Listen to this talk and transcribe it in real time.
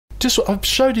I've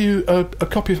showed you a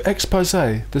copy of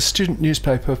Exposé, the student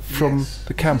newspaper from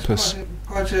the campus.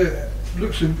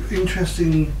 Looks an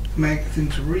interesting thing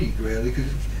to read, really, because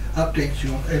it updates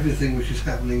you on everything which is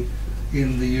happening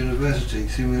in the university.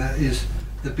 So, I mean, that is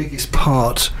the biggest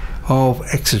part of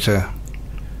Exeter.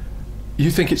 You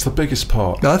think it's the biggest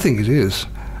part? I think it is.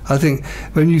 I think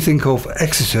when you think of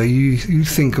Exeter, you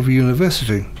think of a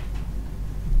university.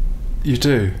 You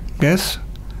do? Yes.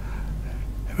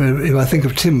 If I think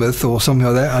of Teignmouth or something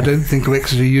like that, I don't think of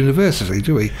Exeter University,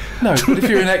 do we? No, but if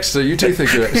you're in Exeter, you do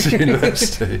think of Exeter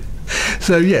University.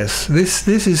 So yes, this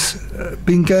has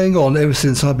been going on ever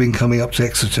since I've been coming up to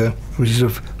Exeter, which is a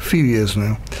few years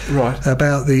now. Right.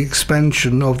 About the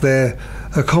expansion of their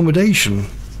accommodation.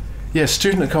 Yes,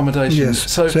 student accommodation.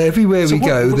 Yes. So everywhere we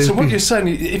go. So what you're saying,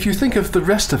 if you think of the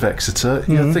rest of Exeter,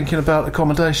 you're thinking about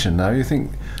accommodation now. You think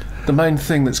the main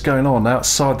thing that's going on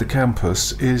outside the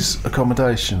campus is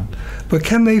accommodation. But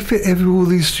can they fit all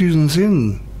these students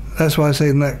in? That's why I'm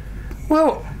saying that.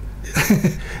 Well,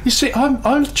 you see,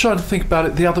 I'm trying to think about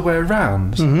it the other way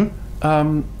around.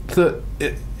 That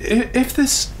if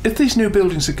these new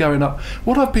buildings are going up,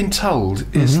 what I've been told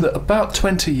is that about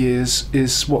 20 years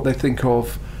is what they think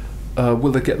of.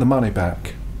 Will they get the money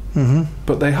back?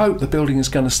 But they hope the building is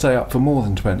going to stay up for more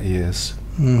than 20 years.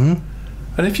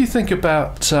 And if you think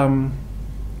about online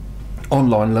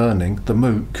learning, the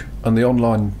MOOC, and the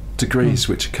online degrees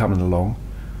which are coming along,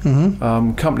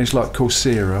 companies like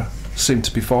Coursera seem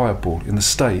to be viable in the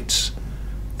States.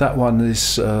 That one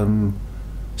is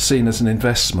seen as an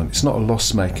investment. It's not a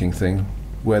loss-making thing,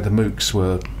 where the MOOCs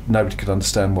were, nobody could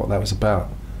understand what that was about.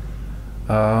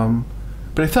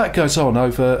 But if that goes on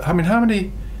over, I mean, how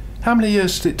many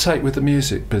years did it take with the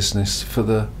music business for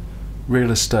the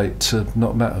real estate to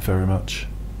not matter very much?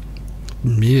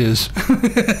 Years.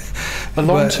 A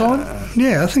long time?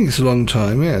 Yeah, I think it's a long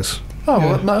time. Yes. Oh,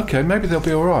 yeah. Well, okay, maybe they'll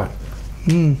be all right.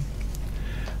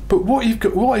 But what you've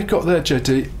got there,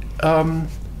 JD,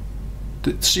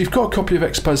 so you've got a copy of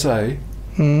Exposé,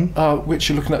 which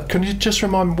you're looking at. Can you just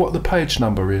remind me what the page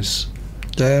number is?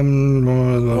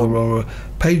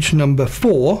 Page number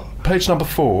 4. Page number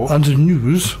 4. Under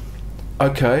news.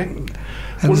 Okay. And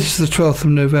this is the 12th of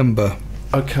November.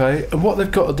 Okay. And what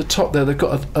they've got at the top there, they've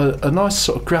got a nice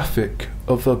sort of graphic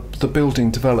of the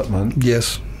building development.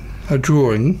 Yes. A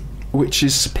drawing. Which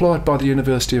is supplied by the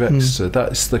University of Exeter.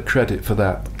 That is the credit for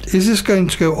that. Is this going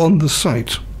to go on the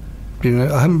site? You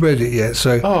know, I haven't read it yet,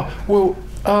 so. Oh well,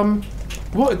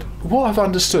 what I've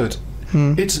understood.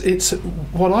 It's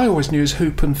what I always knew as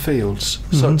Hoop and Fields.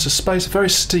 So it's a space, very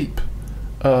steep,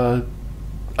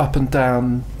 up and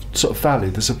down sort of valley.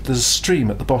 There's a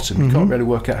stream at the bottom. You can't really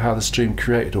work out how the stream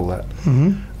created all that.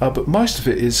 But most of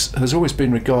it has always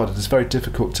been regarded as very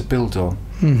difficult to build on.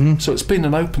 So it's been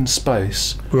an open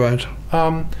space. Right.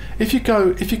 If you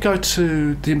go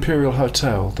to the Imperial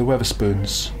Hotel, the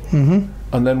Weatherspoons,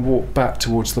 and then walk back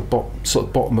towards the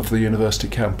bottom of the university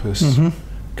campus.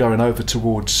 Going over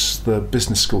towards the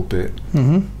business school bit.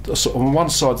 So on one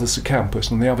side there's the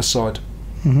campus, and on the other side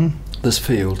there's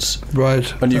fields.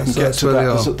 Right. And you can get to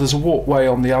that. There's a walkway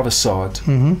on the other side,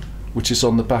 which is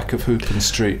on the back of Hoopin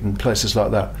Street and places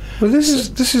like that. Well,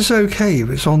 this is okay if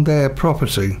it's on their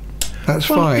property. That's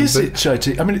fine. Is it,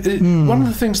 JT? I mean, one of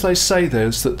the things they say there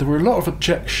is that there were a lot of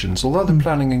objections, although the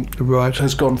planning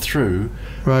has gone through,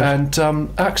 and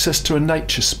access to a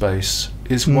nature space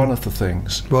is one of the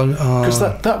things. Because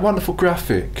that wonderful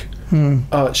graphic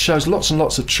shows lots and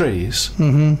lots of trees,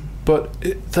 but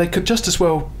they could just as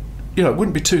well, you know, it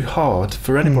wouldn't be too hard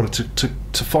for anybody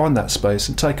to find that space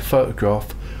and take a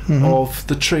photograph of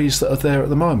the trees that are there at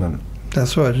the moment.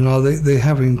 That's right, and are they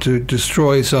having to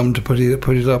destroy some to put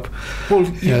it up? Well,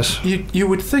 yes. You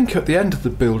would think at the end of the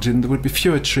building there would be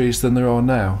fewer trees than there are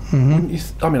now. Wouldn't you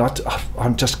I mean,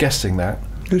 I'm just guessing that.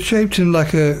 It's shaped in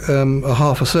like a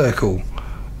half a circle.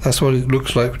 That's what it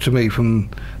looks like to me from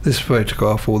this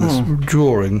photograph or this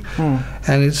drawing,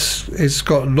 and it's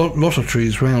got a lot of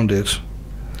trees round it.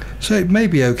 So it may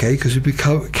be okay because it'd be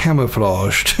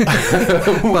camouflaged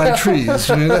by trees.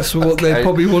 You know, that's what they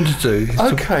probably want to do.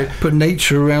 To put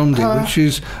nature around it, which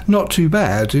is not too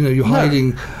bad. You know, you're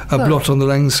hiding a blot on the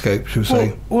landscape, shall we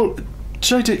say? Well,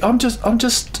 JD,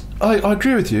 I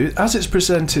agree with you. As it's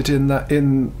presented in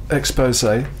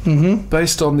Exposé,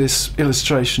 based on this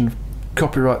illustration,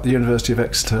 copyright the University of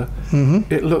Exeter,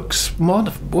 it looks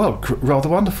rather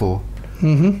wonderful.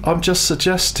 I'm just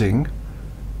suggesting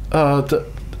that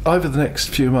over the next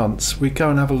few months we go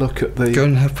and have a look at the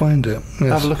find it. Yes.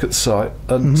 Have a look at the site,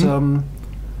 and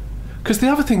because the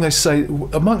other thing they say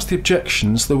amongst the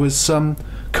objections there was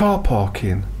car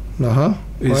parking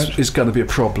is going to be a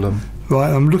problem. Right,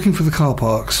 I'm looking for the car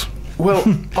parks. Well,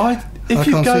 if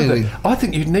you can't go see there, any. I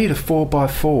think you'd need a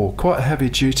 4x4, quite a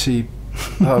heavy-duty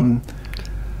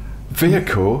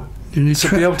vehicle You need to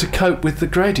be able to cope with the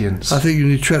gradients. I think you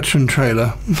need tractor and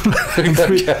trailer. And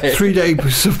Okay. 3-day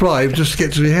supply just to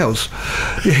get to the house.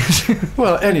 Yes.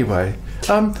 Well, anyway,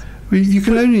 You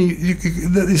can only.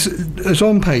 It's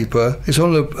on paper. It's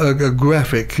on a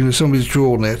graphic. Somebody's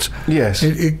drawn it. yes.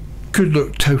 It could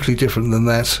look totally different than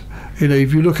that.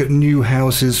 If you look at new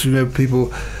houses,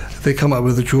 people, they come up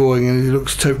with a drawing and it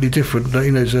looks totally different.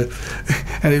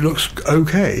 And it looks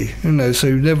okay. So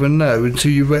you never know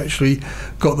until you've actually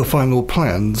got the final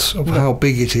plans of how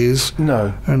big it is.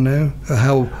 No. And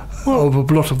how of a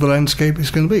blot of the landscape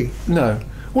it's going to be. No.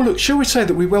 Well, look, shall we say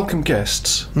that we welcome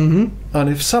guests? Mm-hmm. And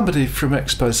if somebody from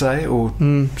Expose or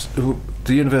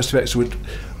the University of Exeter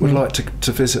would like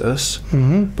to visit us,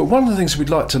 but one of the things we'd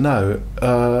like to know,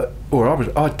 or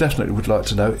I definitely would like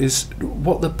to know, is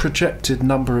what the projected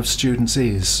number of students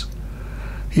is.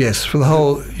 Yes, for the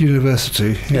whole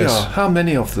university. Yes. Yeah, how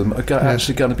many of them are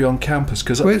actually going to be on campus?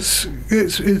 Because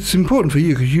it's important for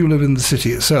you because you live in the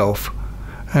city itself,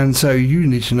 and so you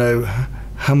need to know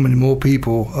how many more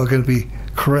people are going to be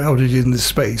crowded in this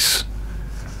space.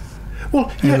 Well,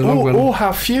 yeah, or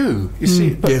how few. You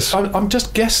see, but yes. I'm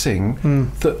just guessing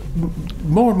that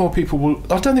more and more people will.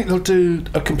 I don't think they'll do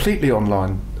a completely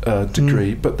online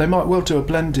degree, but they might well do a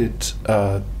blended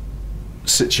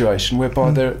situation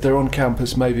whereby they're on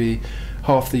campus maybe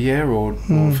half the year or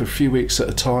for a few weeks at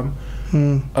a time,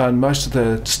 and most of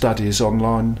their study is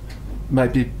online.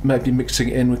 Maybe mixing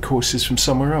it in with courses from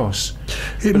somewhere else.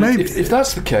 If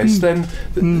that's the case, then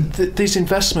these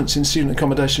investments in student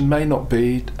accommodation may not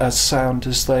be as sound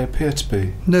as they appear to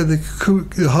be. No,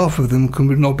 half of them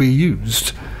could not be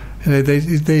used.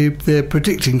 They're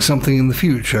predicting something in the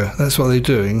future. That's what they're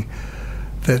doing.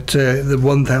 That the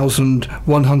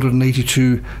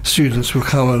 1,182 students will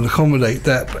come and accommodate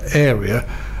that area,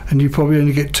 and you probably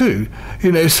only get 2.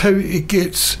 So it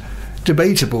gets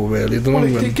debatable, really.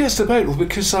 It gets debatable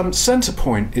because Centre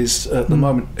Point is at the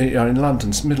moment in London,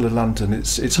 it's middle of London.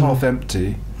 It's half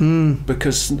empty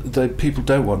because the people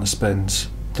don't want to spend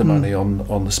the money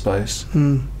on the space,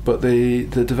 but the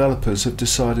developers have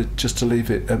decided just to leave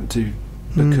it empty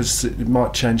because it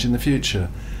might change in the future.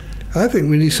 I think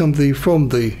we need somebody from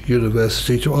the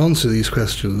university to answer these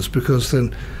questions because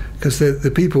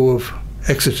the people of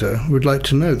Exeter would like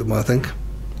to know them, I think.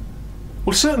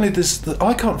 Well, certainly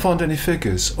I can't find any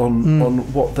figures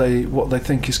on what they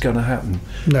think is going to happen.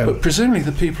 No. But presumably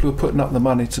the people who are putting up the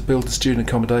money to build the student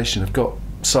accommodation have got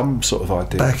some sort of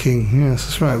idea. Backing, yes,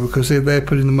 that's right, because they're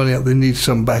putting the money up, they need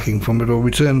some backing from it or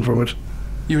return from it.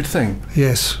 You would think?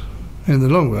 Yes, in the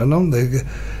long run, aren't they?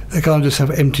 They can't just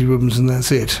have empty rooms and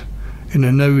that's it.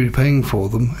 Nobody paying for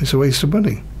them. It's a waste of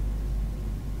money.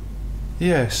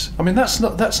 Yes, I mean that's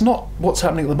not what's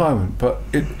happening at the moment, but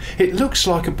it looks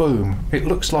like a boom. It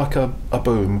looks like a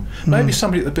boom. Maybe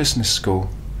somebody at the business school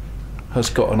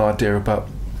has got an idea about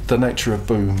the nature of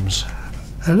booms.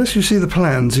 Unless you see the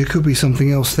plans, it could be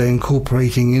something else they're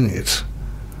incorporating in it.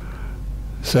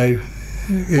 So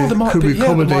it could be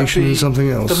accommodation and something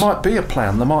else. There might be a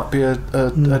plan. There might be a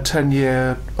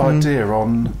 10-year idea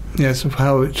on of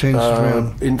how it changes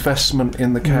around investment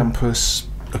in the campus.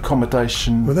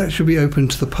 Accommodation. Well, that should be open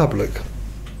to the public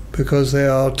because they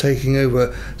are taking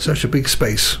over such a big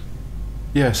space.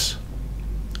 Yes.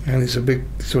 And it's a big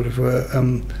sort of what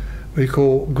we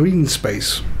call green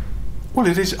space. Well,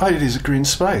 it is a green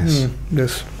space.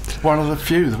 Yes. One of the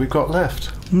few that we've got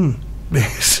left.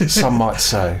 Yes. Some might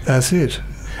say. That's it.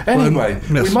 Anyway,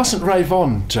 we mustn't rave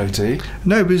on, JD.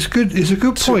 No, but it's good. It's a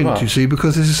good point, you see,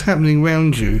 because this is happening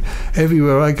around you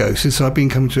everywhere I go. Since I've been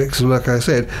coming to Exeter, like I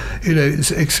said, it's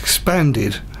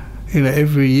expanded.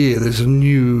 Every year there's a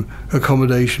new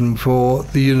accommodation for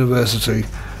the university.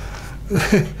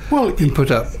 Well, been put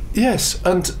up. Yes,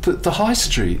 and the high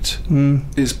street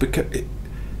is because.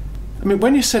 I mean,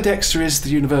 when you said Exeter is the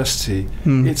university,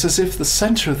 it's as if the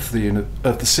centre of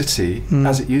the city,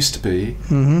 as it used to be,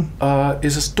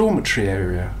 is a dormitory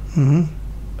area.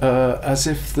 As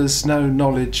if there's no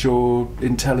knowledge or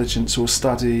intelligence or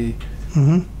study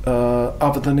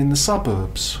other than in the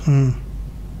suburbs.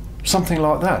 Something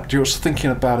like that. You're thinking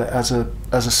about it as a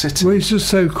city. Well, it's just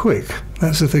so quick.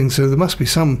 That's the thing. So there must be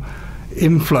some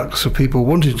influx of people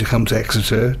wanting to come to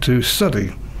Exeter to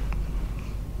study.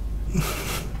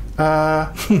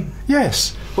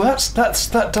 Yes. Well,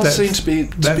 that does seem to be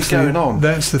going on.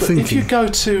 That's the thinking. If you go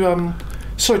to,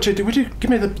 sorry, JD, would you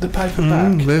give me the paper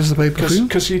back? There's the paper for you.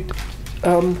 Because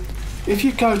if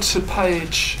you go to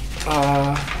page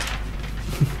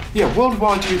Yeah,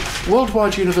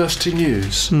 Worldwide University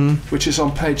News, which is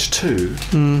on page 2.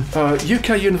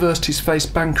 UK universities face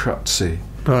bankruptcy.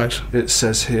 Right. It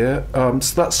says here.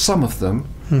 So that's some of them.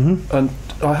 And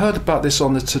I heard about this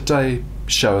on the Today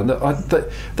show, and that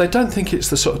they don't think it's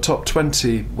the sort of top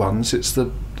 20 ones. It's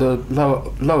the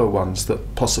lower ones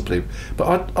that possibly.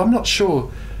 But I'm not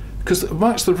sure, because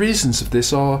amongst the reasons of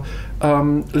this are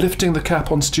lifting the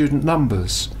cap on student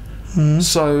numbers.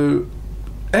 So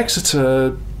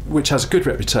Exeter, which has a good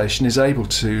reputation, is able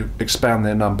to expand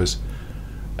their numbers,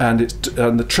 and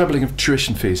the trebling of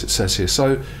tuition fees, it says here.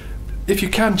 So if you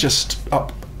can just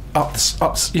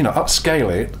upscale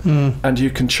it, and you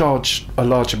can charge a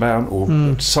large amount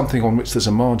or something on which there's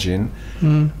a margin,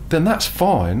 then that's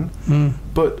fine.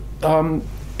 But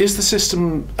is the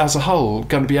system as a whole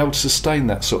going to be able to sustain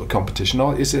that sort of competition,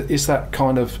 or is that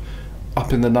kind of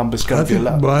up in the numbers going to be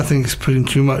allowed? Well, I think it's putting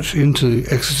too much into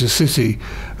Exeter City,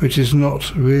 which is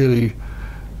not really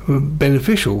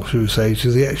beneficial, should we say, to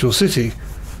the actual city.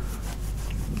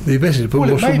 They better put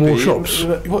more shops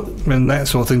and that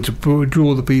sort of thing to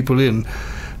draw the people in.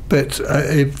 But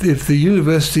if the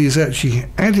university is actually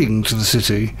adding to the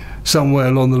city somewhere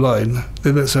along the line,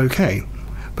 then that's okay.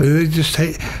 But if they're just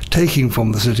taking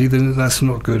from the city, then that's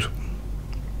not good.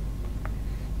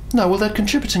 No, well, they're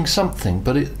contributing something,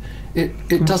 but it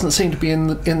doesn't seem to be in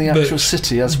the actual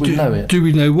city as we know it. Do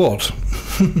we know what?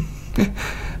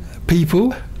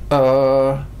 People?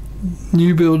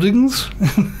 New buildings?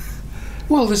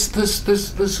 Well, there's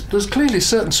clearly a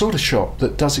certain sort of shop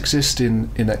that does exist in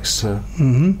Exeter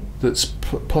that's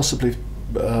possibly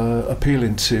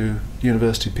appealing to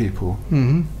university people.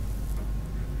 I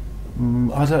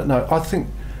don't know. I think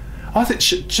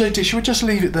JD, should we just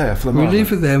leave it there for the moment? We'll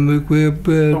leave it there, and we'll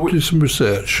do some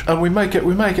research, and we may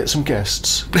get some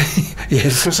guests.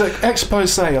 Yes, because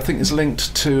Expose, I think, is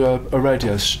linked to a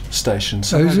radio station.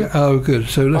 So is it? Oh, good.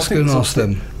 So let's go and ask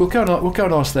them. We'll go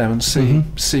and ask them and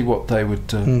see what they would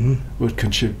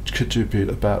contribute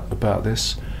about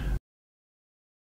this.